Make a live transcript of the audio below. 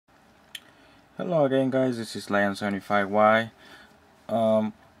Hello again guys, this is Lion75Y.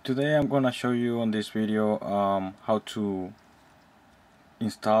 Um, Today I'm gonna show you on this video how to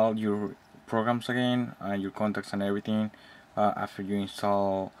install your programs again and your contacts and everything after you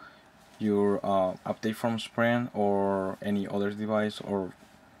install your update from Sprint or any other device, or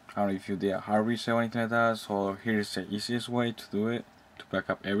I don't know if you did a hard reset or anything like that. So here's the easiest way to do it, to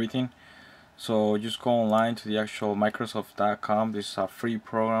back up everything. So just go online to the actual Microsoft.com. This is a free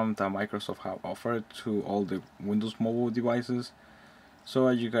program that Microsoft have offered to all the Windows mobile devices. So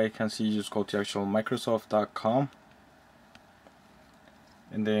as you guys can see, just go to actual Microsoft.com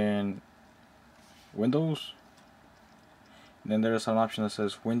and then Windows. And then there's an option that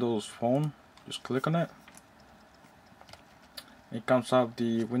says Windows Phone. Just click on it. It comes up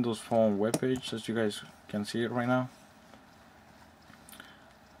the Windows Phone webpage, as you guys can see it right now.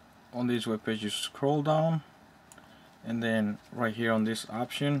 On this webpage, you scroll down, and then right here on this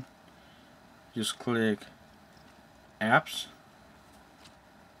option, just click Apps.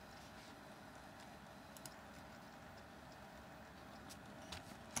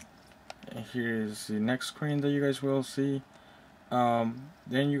 And here is the next screen that you guys will see. Then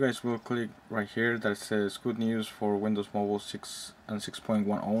you guys will click right here that says good news for Windows Mobile 6 and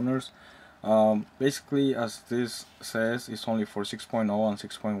 6.1 owners. Basically, as this says, it's only for 6.0 and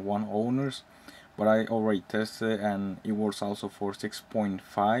 6.1 owners, but I already tested and it works also for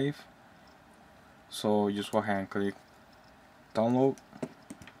 6.5. So just go ahead and click download,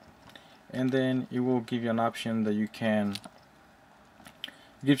 and then it will give you an option that you can,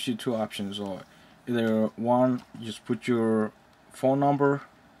 gives you two options. So either one, just put your phone number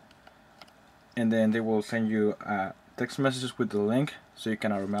and then they will send you a text messages with the link so you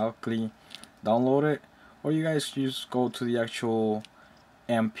can automatically download it, or you guys just go to the actual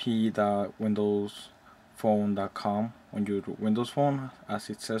mp.windowsphone.com on your Windows phone, as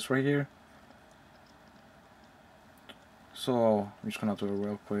it says right here. So I'm just gonna do it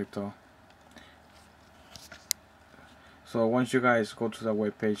real quick though. So once you guys go to the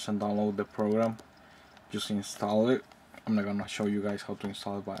web page and download the program, just install it. I'm not gonna show you guys how to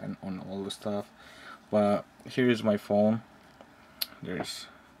install it on all the stuff, but here is my phone. There's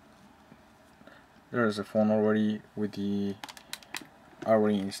a phone already with the, I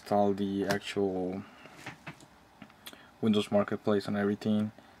already installed the actual Windows Marketplace and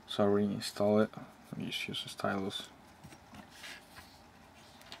everything, so I already installed it. Let me just use a stylus.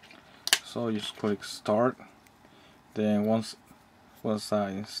 So you just click start. Then once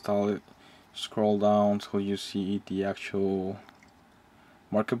I install it, scroll down till you see the actual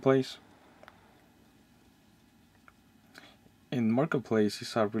Marketplace. In Marketplace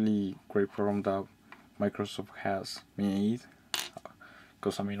is a really great program that Microsoft has made,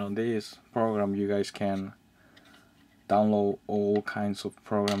 because I mean on this program you guys can download all kinds of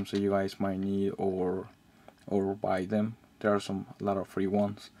programs that you guys might need, or buy them. There are a lot of free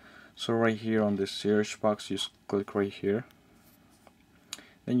ones. So right here on the search box, just click right here,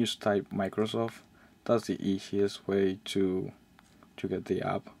 then just type Microsoft. That's the easiest way to get the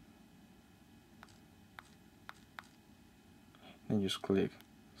app. Then just click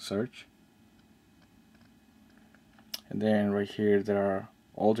search, and then right here there are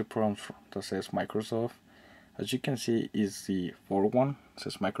all the programs that says Microsoft. As you can see, is the fourth one. It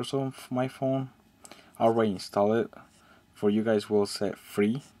says Microsoft My Phone. I already installed it. For you guys will set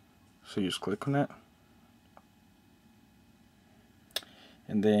free, so you just click on it,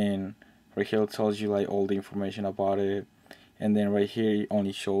 and then right here it tells you like all the information about it. And then right here it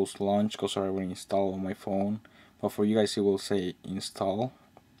only shows launch because I already installed on my phone, but for you guys it will say install.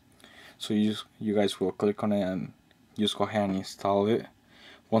 So you guys will click on it and just go ahead and install it.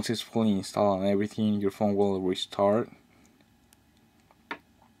 Once it's fully installed and everything, your phone will restart.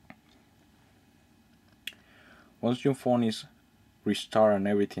 Once your phone is restarted and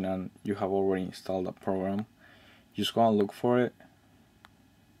everything and you have already installed the program, just go and look for it.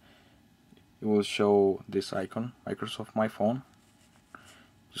 It will show this icon, Microsoft My Phone.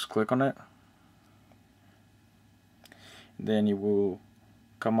 Just click on it. Then it will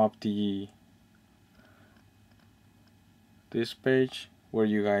come up this page where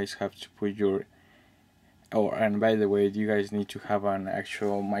you guys have to put your, and by the way, you guys need to have an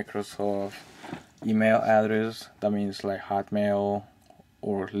actual Microsoft email address. That means like Hotmail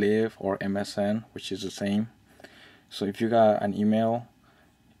or Live or MSN, which is the same. So if you got an email,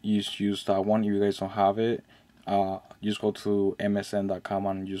 you just use that one. If you guys don't have it, just go to msn.com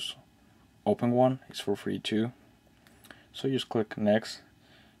and just open one. It's for free too. So just click next,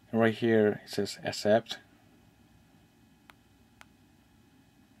 and right here it says accept.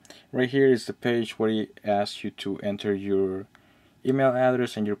 Right here is the page where it asks you to enter your email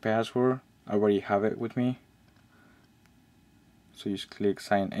address and your password. I already have it with me. So you just click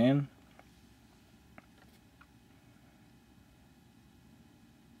sign in.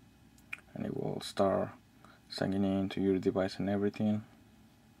 And it will start signing in to your device and everything.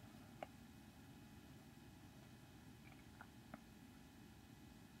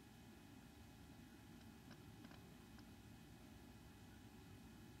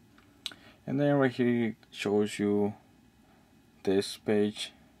 And then right here it shows you this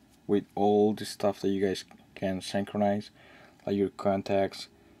page with all the stuff that you guys can synchronize, like your contacts,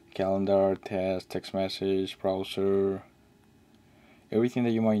 calendar, text message, browser. Everything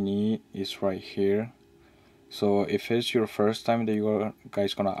that you might need is right here. So if it's your first time that you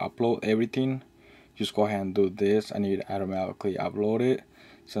guys gonna upload everything, just go ahead and do this and it automatically upload it.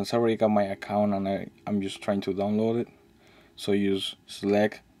 Since I already got my account and I'm just trying to download it, so you just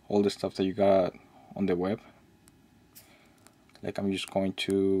select all the stuff that you got on the web. Like I'm just going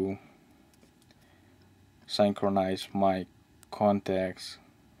to synchronize my contacts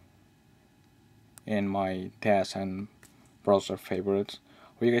and my tasks and browser favorites,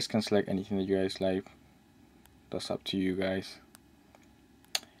 or you guys can select anything that you guys like. That's up to you guys.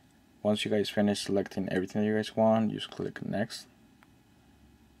 Once you guys finish selecting everything that you guys want, you just click next,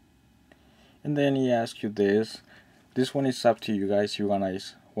 and then he asks you this one is up to you guys. You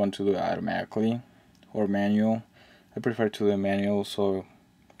guys want to do it automatically or manual. I prefer to do manual so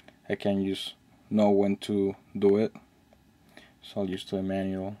I can just know when to do it, so I'll just do a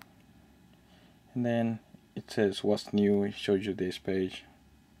manual. And then it says what's new. It shows you this page.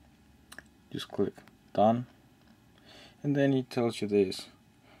 Just click done, and then it tells you this,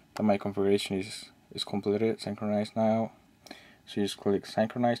 that my configuration is completed, synchronized now. So you just click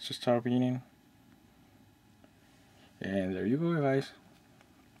synchronize to start beginning, and there you go guys.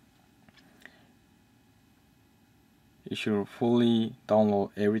 You should fully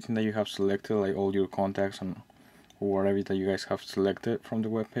download everything that you have selected, like all your contacts and whatever that you guys have selected from the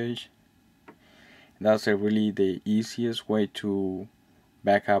web page. That's really the easiest way to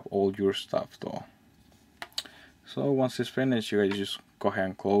back up all your stuff though. So once it's finished, you guys just go ahead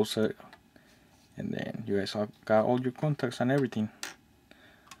and close it, and then you guys got all your contacts and everything.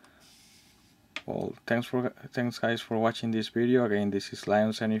 Well, thanks guys for watching this video. Again, this is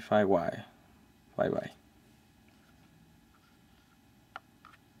Lion75Y. Bye bye.